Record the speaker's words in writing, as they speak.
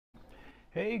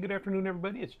Hey, good afternoon,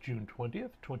 everybody. It's June 20th,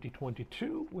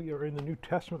 2022. We are in the New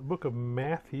Testament book of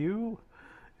Matthew,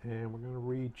 and we're going to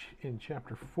read in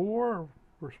chapter 4,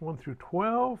 verse 1 through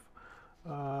 12.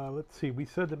 Let's see, we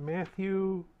said that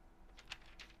Matthew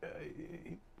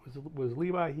was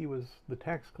Levi. He was the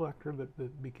tax collector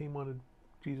that became one of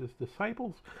Jesus'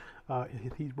 disciples.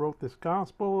 He wrote this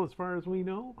gospel, as far as we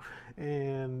know,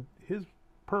 and his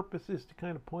purpose is to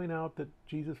kind of point out that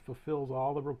Jesus fulfills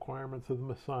all the requirements of the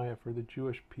Messiah for the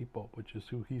Jewish people, which is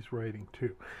who he's writing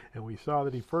to. And we saw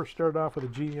that he first started off with a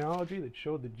genealogy that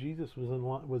showed that Jesus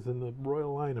was in the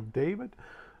royal line of David.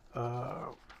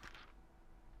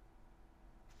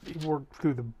 He worked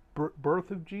through the birth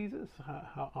of Jesus,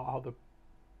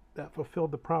 that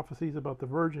fulfilled the prophecies about the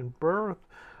virgin birth.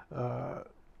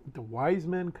 The wise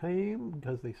men came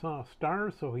because they saw a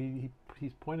star, so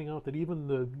he's pointing out that even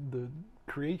the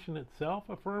creation itself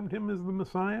affirmed him as the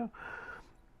Messiah.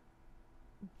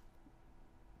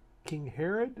 King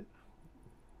Herod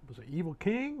was an evil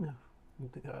king,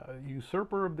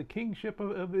 usurper of the kingship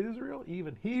of Israel.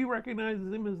 Even he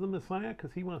recognizes him as the Messiah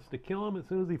because he wants to kill him as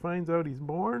soon as he finds out he's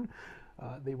born.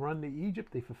 They run to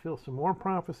Egypt. They fulfill some more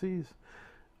prophecies.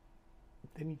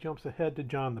 Then he jumps ahead to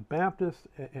John the Baptist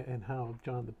and how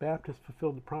John the Baptist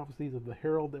fulfilled the prophecies of the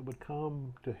herald that would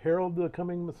come to herald the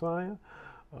coming Messiah.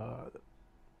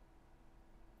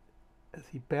 As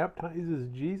he baptizes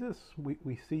Jesus,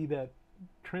 we see that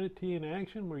Trinity in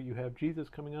action, where you have Jesus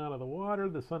coming out of the water,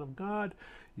 the Son of God.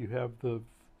 You have the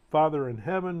Father in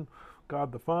heaven,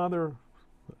 God the Father,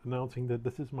 announcing that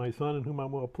this is my Son in whom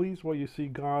I'm well pleased, while you see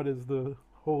God as the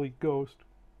Holy Ghost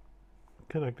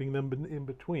connecting them in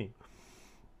between.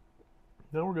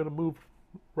 Now we're going to move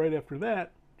right after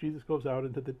that. Jesus goes out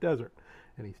into the desert,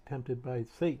 and he's tempted by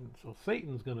Satan. So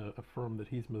Satan's going to affirm that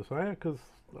he's Messiah, because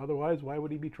otherwise, why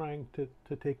would he be trying to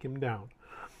take him down?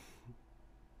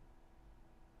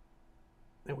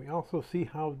 And we also see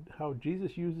how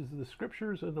Jesus uses the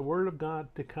scriptures and the word of God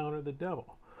to counter the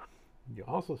devil. You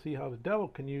also see how the devil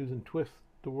can use and twist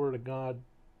the word of God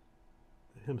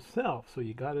himself. So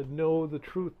you got to know the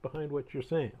truth behind what you're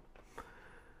saying.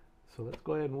 So let's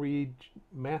go ahead and read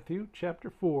Matthew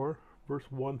chapter 4, verse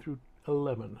 1 through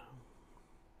 11.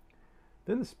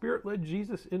 Then the Spirit led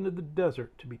Jesus into the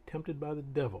desert to be tempted by the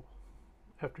devil.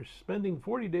 After spending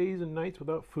 40 days and nights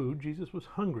without food, Jesus was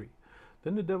hungry.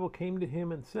 Then the devil came to him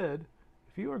and said,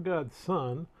 "If you are God's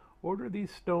son, order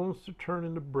these stones to turn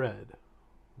into bread."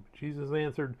 But Jesus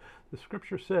answered, "The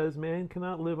scripture says, man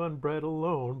cannot live on bread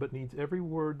alone, but needs every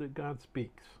word that God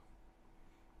speaks."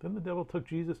 Then the devil took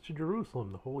Jesus to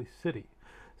Jerusalem, the holy city,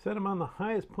 set him on the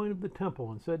highest point of the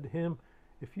temple, and said to him,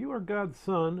 "If you are God's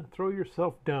son, throw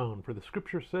yourself down, for the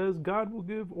scripture says, God will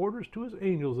give orders to his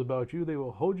angels about you. They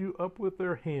will hold you up with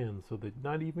their hands, so that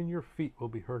not even your feet will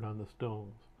be hurt on the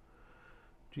stones."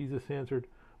 Jesus answered,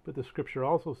 "But the scripture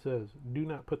also says, do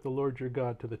not put the Lord your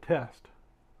God to the test."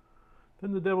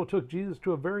 Then the devil took Jesus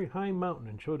to a very high mountain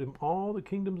and showed him all the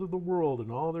kingdoms of the world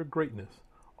and all their greatness.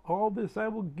 "All this I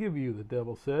will give you," the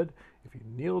devil said, "if you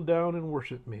kneel down and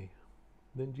worship me."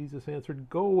 Then Jesus answered,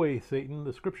 "Go away, Satan.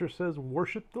 The scripture says,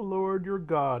 worship the Lord your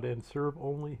God and serve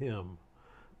only him."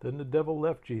 Then the devil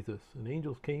left Jesus, and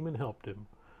angels came and helped him.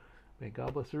 May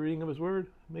God bless the reading of his word.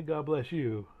 May God bless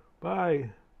you.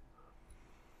 Bye.